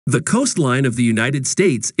The coastline of the United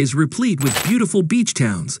States is replete with beautiful beach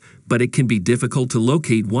towns, but it can be difficult to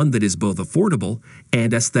locate one that is both affordable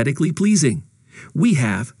and aesthetically pleasing. We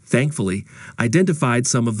have, thankfully, identified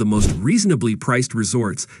some of the most reasonably priced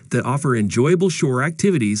resorts that offer enjoyable shore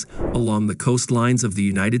activities along the coastlines of the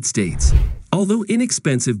United States. Although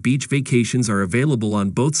inexpensive beach vacations are available on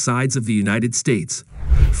both sides of the United States,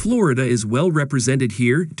 Florida is well represented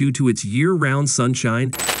here due to its year-round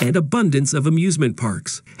sunshine and abundance of amusement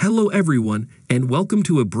parks. Hello everyone, and welcome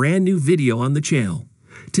to a brand new video on the channel.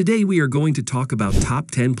 Today we are going to talk about top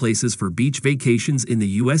 10 places for beach vacations in the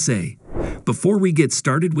USA. Before we get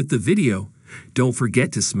started with the video, don't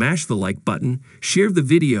forget to smash the like button, share the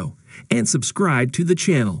video, and subscribe to the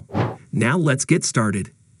channel. Now let's get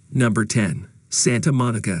started. Number 10. Santa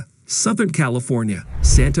Monica, Southern California,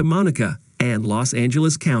 Santa Monica, and Los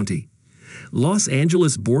Angeles County. Los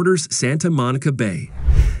Angeles borders Santa Monica Bay.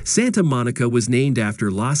 Santa Monica was named after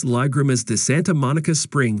Las Lágrimas de Santa Monica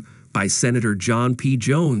Spring by Senator John P.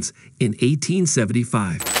 Jones in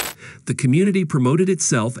 1875. The community promoted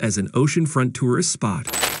itself as an oceanfront tourist spot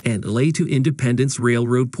and lay to Independence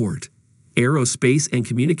Railroad port. Aerospace and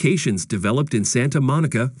communications developed in Santa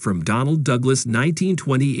Monica from Donald Douglas'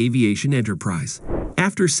 1920 aviation enterprise.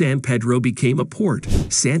 After San Pedro became a port,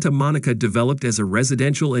 Santa Monica developed as a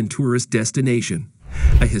residential and tourist destination.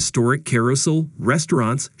 A historic carousel,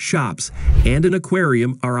 restaurants, shops, and an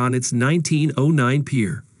aquarium are on its 1909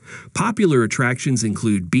 pier. Popular attractions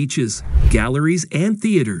include beaches, galleries, and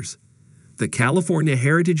theaters. The California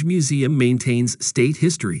Heritage Museum maintains state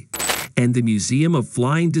history, and the Museum of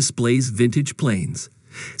Flying displays vintage planes.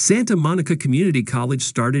 Santa Monica Community College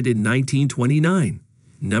started in 1929.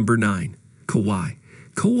 Number 9. Kauai.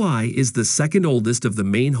 Kauai is the second oldest of the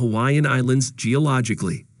main Hawaiian islands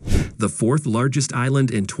geologically, the fourth largest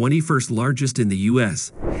island and 21st largest in the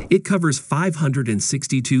U.S. It covers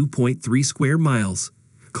 562.3 square miles.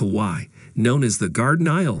 Kauai, known as the Garden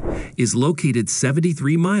Isle, is located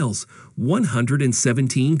 73 miles,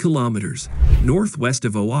 117 kilometers, northwest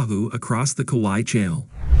of Oahu across the Kauai Channel.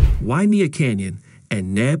 Waimea Canyon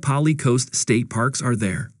and Neapali Coast State Parks are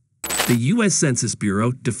there. The U.S. Census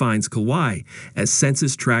Bureau defines Kauai as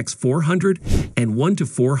Census Tracts 401 to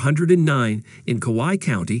 409 in Kauai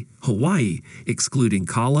County, Hawaii, excluding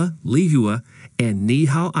Kala, Lehua, and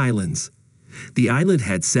Niihau Islands. The island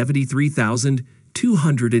had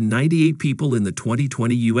 73,298 people in the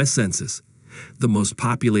 2020 U.S. Census. The most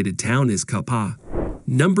populated town is Kapaa.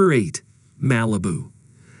 Number 8. Malibu.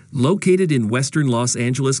 Located in western Los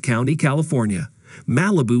Angeles County, California,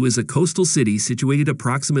 Malibu is a coastal city situated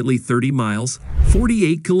approximately 30 miles,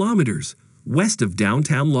 48 kilometers, west of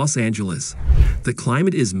downtown Los Angeles. The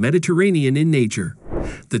climate is Mediterranean in nature.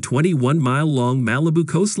 The 21-mile-long Malibu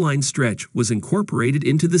coastline stretch was incorporated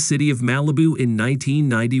into the city of Malibu in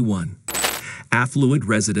 1991. Affluent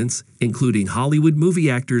residents, including Hollywood movie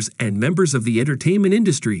actors and members of the entertainment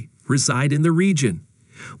industry, reside in the region.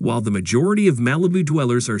 While the majority of Malibu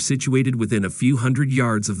dwellers are situated within a few hundred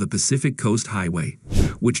yards of the Pacific Coast Highway,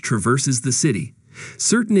 which traverses the city,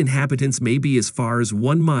 certain inhabitants may be as far as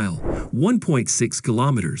 1 mile, 1.6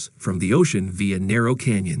 kilometers, from the ocean via narrow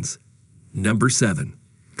canyons. Number 7.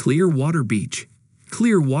 Clearwater Beach.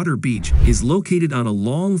 Clearwater Beach is located on a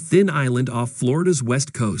long, thin island off Florida's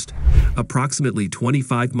west coast, approximately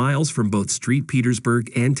 25 miles from both St.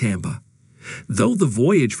 Petersburg and Tampa. Though the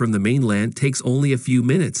voyage from the mainland takes only a few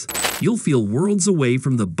minutes, you'll feel worlds away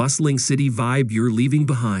from the bustling city vibe you're leaving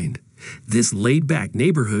behind. This laid-back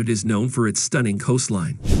neighborhood is known for its stunning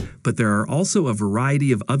coastline, but there are also a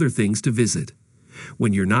variety of other things to visit.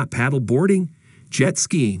 When you're not paddle boarding, jet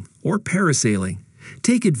skiing, or parasailing,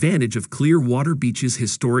 take advantage of Clearwater Beach's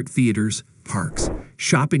historic theaters, parks,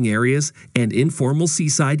 shopping areas, and informal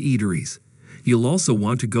seaside eateries. You'll also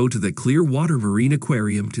want to go to the Clearwater Marine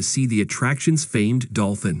Aquarium to see the attraction's famed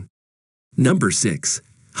dolphin. Number 6.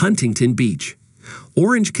 Huntington Beach.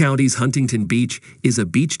 Orange County's Huntington Beach is a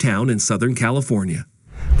beach town in Southern California.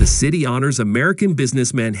 The city honors American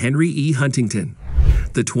businessman Henry E. Huntington.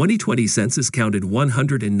 The 2020 census counted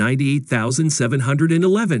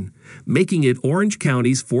 198,711, making it Orange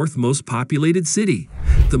County's fourth most populated city,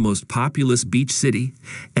 the most populous beach city,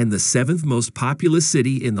 and the seventh most populous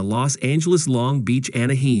city in the Los Angeles Long Beach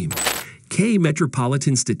Anaheim K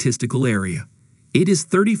Metropolitan Statistical Area. It is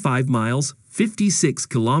 35 miles, 56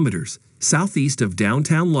 kilometers, southeast of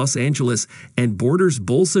downtown Los Angeles and borders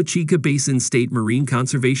Bolsa Chica Basin State Marine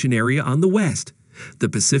Conservation Area on the west, the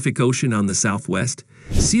Pacific Ocean on the southwest,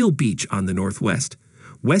 Seal Beach on the northwest,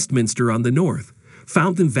 Westminster on the north,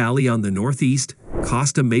 Fountain Valley on the northeast,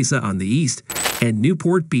 Costa Mesa on the east, and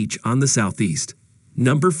Newport Beach on the southeast.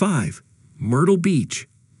 Number 5. Myrtle Beach.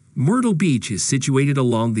 Myrtle Beach is situated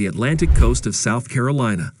along the Atlantic coast of South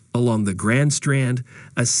Carolina, along the Grand Strand,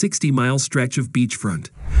 a 60-mile stretch of beachfront.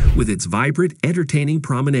 With its vibrant, entertaining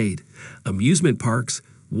promenade, amusement parks,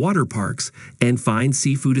 water parks, and fine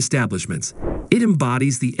seafood establishments, it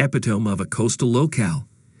embodies the epitome of a coastal locale.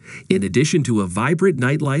 In addition to a vibrant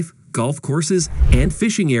nightlife, golf courses, and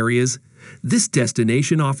fishing areas, this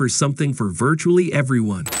destination offers something for virtually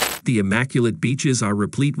everyone. The immaculate beaches are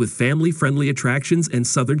replete with family-friendly attractions and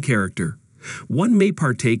southern character. One may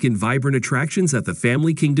partake in vibrant attractions at the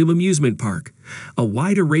Family Kingdom Amusement Park, a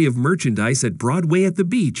wide array of merchandise at Broadway at the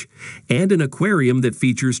beach, and an aquarium that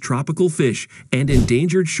features tropical fish and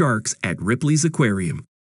endangered sharks at Ripley's Aquarium.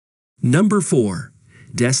 Number 4.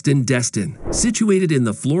 Destin. Situated in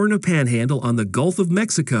the Florida Panhandle on the Gulf of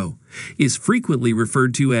Mexico, is frequently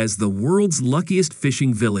referred to as the world's luckiest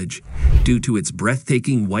fishing village due to its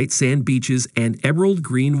breathtaking white sand beaches and emerald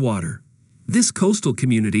green water. This coastal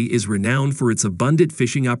community is renowned for its abundant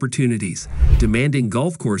fishing opportunities, demanding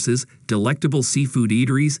golf courses, delectable seafood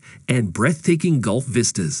eateries, and breathtaking Gulf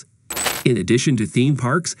vistas. In addition to theme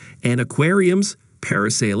parks and aquariums,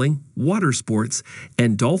 parasailing, water sports,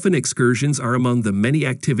 and dolphin excursions are among the many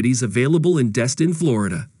activities available in Destin,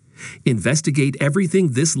 Florida. Investigate everything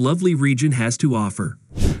this lovely region has to offer.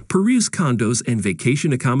 Peruse condos and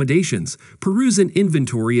vacation accommodations, peruse an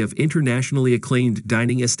inventory of internationally acclaimed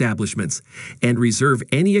dining establishments, and reserve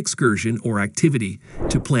any excursion or activity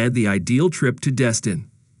to plan the ideal trip to Destin.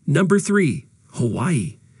 Number 3.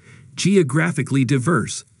 Hawaii. Geographically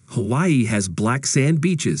diverse, Hawaii has black sand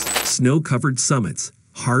beaches, snow-covered summits,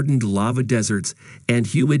 hardened lava deserts, and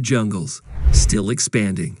humid jungles. Still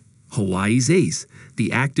expanding. Hawaii's ace,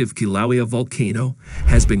 the active Kilauea volcano,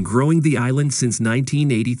 has been growing the island since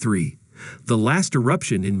 1983. The last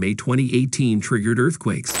eruption in May 2018 triggered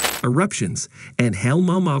earthquakes, eruptions, and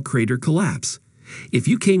Halmahau crater collapse. If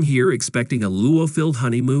you came here expecting a luau-filled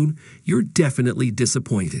honeymoon, you're definitely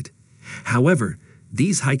disappointed. However,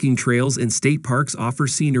 these hiking trails and state parks offer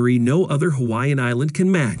scenery no other Hawaiian island can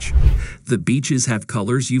match. The beaches have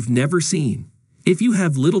colors you've never seen. If you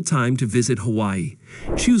have little time to visit Hawaii,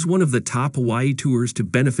 choose one of the top Hawaii tours to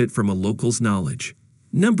benefit from a local's knowledge.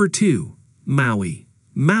 Number 2. Maui.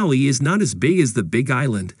 Maui is not as big as the Big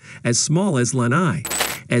Island, as small as Lanai,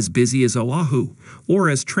 as busy as Oahu, or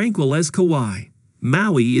as tranquil as Kauai.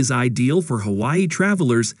 Maui is ideal for Hawaii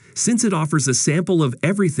travelers since it offers a sample of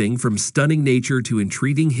everything from stunning nature to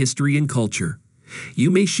intriguing history and culture.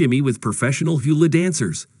 You may shimmy with professional hula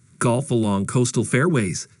dancers, golf along coastal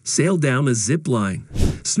fairways, sail down a zip line,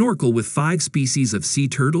 snorkel with 5 species of sea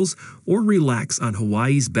turtles, or relax on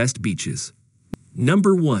Hawaii's best beaches.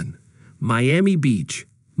 Number 1. Miami Beach.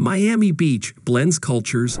 Miami Beach blends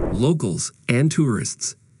cultures, locals, and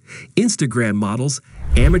tourists. Instagram models,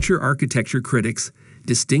 amateur architecture critics,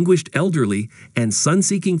 distinguished elderly, and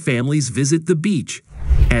sun-seeking families visit the beach,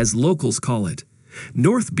 as locals call it.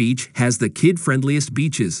 North Beach has the kid-friendliest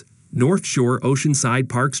beaches, North Shore Oceanside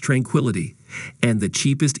Park's tranquility, and the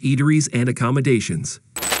cheapest eateries and accommodations.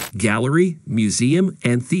 Gallery, museum,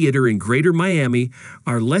 and theater in Greater Miami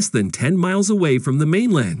are less than 10 miles away from the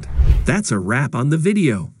mainland. That's a wrap on the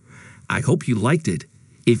video. I hope you liked it.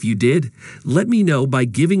 If you did, let me know by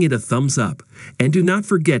giving it a thumbs up, and do not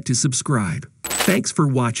forget to subscribe. Thanks for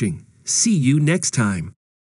watching. See you next time.